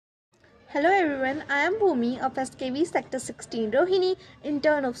Hello everyone, I am Bhoomi of SKV Sector 16 Rohini,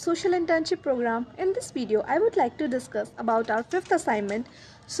 intern of Social Internship Program. In this video, I would like to discuss about our fifth assignment,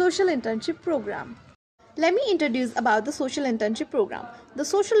 Social Internship Program. Let me introduce about the Social Internship Program. The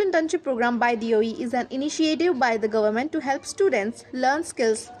Social Internship Program by DOE is an initiative by the government to help students learn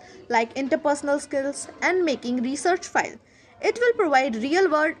skills like interpersonal skills and making research file. It will provide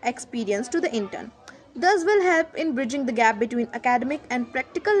real-world experience to the intern. Thus will help in bridging the gap between academic and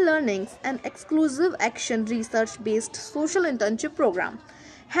practical learnings. An exclusive action research-based social internship program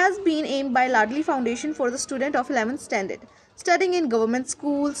has been aimed by Ladli Foundation for the student of 11th standard, studying in government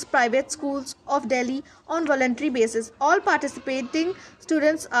schools, private schools of Delhi on voluntary basis. All participating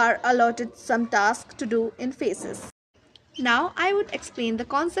students are allotted some tasks to do in phases. Now I would explain the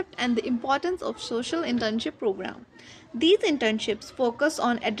concept and the importance of social internship program. These internships focus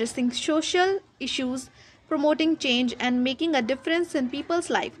on addressing social issues, promoting change and making a difference in people's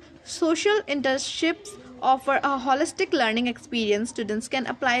life. Social internships offer a holistic learning experience. Students can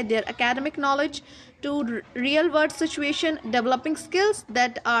apply their academic knowledge to real-world situation, developing skills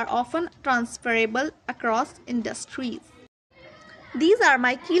that are often transferable across industries. These are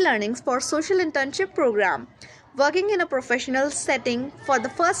my key learnings for social internship program. Working in a professional setting for the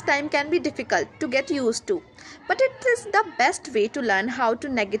first time can be difficult to get used to, but it is the best way to learn how to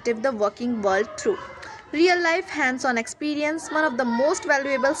navigate the working world through real-life hands-on experience. One of the most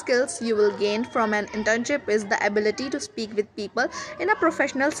valuable skills you will gain from an internship is the ability to speak with people in a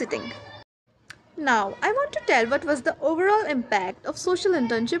professional setting. Now, I want to tell what was the overall impact of social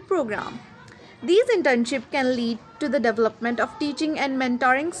internship program. These internships can lead to the development of teaching and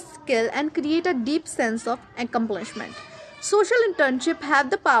mentoring skill and create a deep sense of accomplishment. Social internships have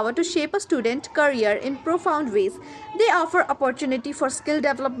the power to shape a student's career in profound ways. They offer opportunity for skill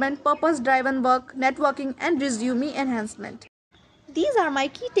development, purpose-driven work, networking, and resume enhancement. These are my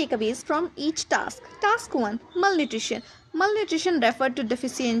key takeaways from each task. Task 1. Malnutrition. Malnutrition referred to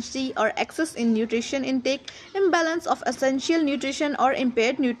deficiency or excess in nutrition intake, imbalance of essential nutrition or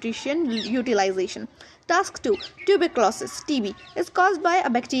impaired nutrition utilization. Task 2. Tuberculosis (TB) is caused by a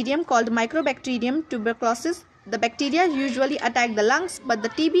bacterium called Mycobacterium tuberculosis. The bacteria usually attack the lungs, but the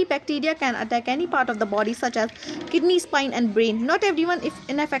TB bacteria can attack any part of the body such as kidney, spine and brain. Not everyone if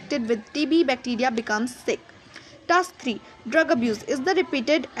infected with TB bacteria becomes sick. Task 3. Drug abuse is the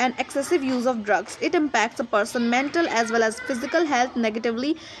repeated and excessive use of drugs. It impacts a person's mental as well as physical health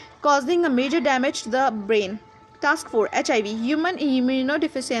negatively, causing a major damage to the brain. Task 4. HIV, human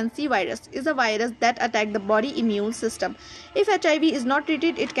immunodeficiency virus, is a virus that attacks the body immune system. If HIV is not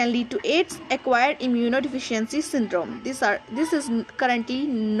treated, it can lead to AIDS, acquired immunodeficiency syndrome. This is currently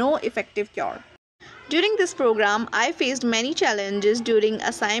no effective cure. During this program, I faced many challenges during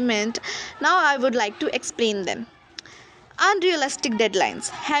assignment. Now I would like to explain them. Unrealistic deadlines.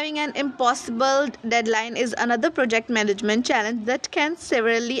 Having an impossible deadline is another project management challenge that can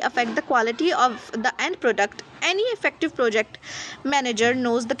severely affect the quality of the end product. Any effective project manager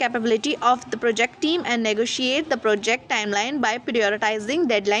knows the capability of the project team and negotiate the project timeline by prioritizing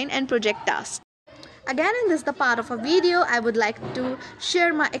deadline and project tasks. Again, in this the part of a video, I would like to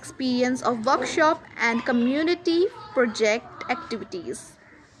share my experience of workshop and community project activities.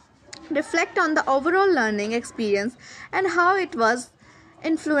 Reflect on the overall learning experience and how it was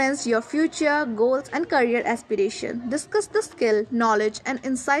influenced your future goals and career aspiration. Discuss the skill, knowledge and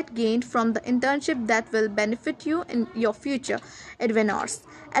insight gained from the internship that will benefit you in your future adventures.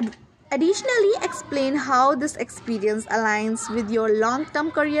 Additionally, explain how this experience aligns with your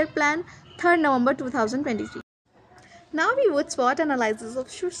long-term career plan. 3rd November 2023. Now we would SWOT analysis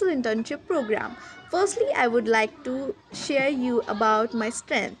of social internship program. Firstly, I would like to share you about my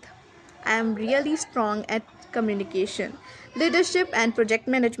strength. I am really strong at communication, leadership and project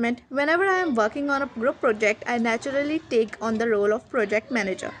management. Whenever I am working on a group project, I naturally take on the role of project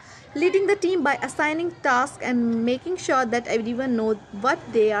manager, leading the team by assigning tasks and making sure that everyone knows what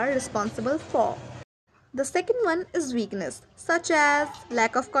they are responsible for. The second one is weakness, such as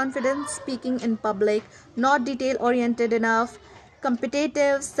lack of confidence, speaking in public, not detail-oriented enough,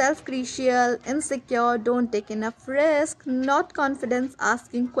 competitive, self-critical, insecure, don't take enough risk, not confidence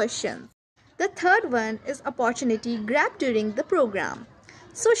asking questions. The third one is opportunity grabbed during the program.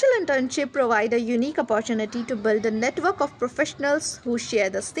 Social internship provide a unique opportunity to build a network of professionals who share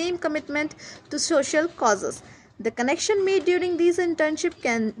the same commitment to social causes. The connection made during these internships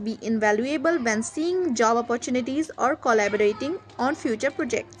can be invaluable when seeing job opportunities or collaborating on future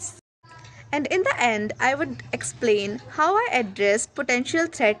projects. And in the end, I would explain how I addressed potential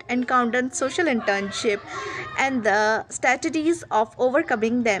threat encountered in social internship and the strategies of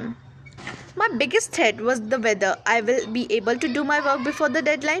overcoming them. My biggest threat was the whether I will be able to do my work before the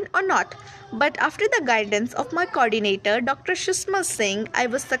deadline or not. But after the guidance of my coordinator, Dr. Shushma Singh, I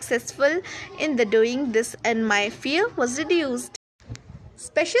was successful in the doing this and my fear was reduced.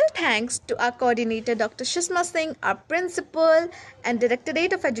 Special thanks to our coordinator Dr. Shushma Singh, our principal and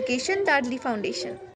Directorate of Education, Dadli Foundation.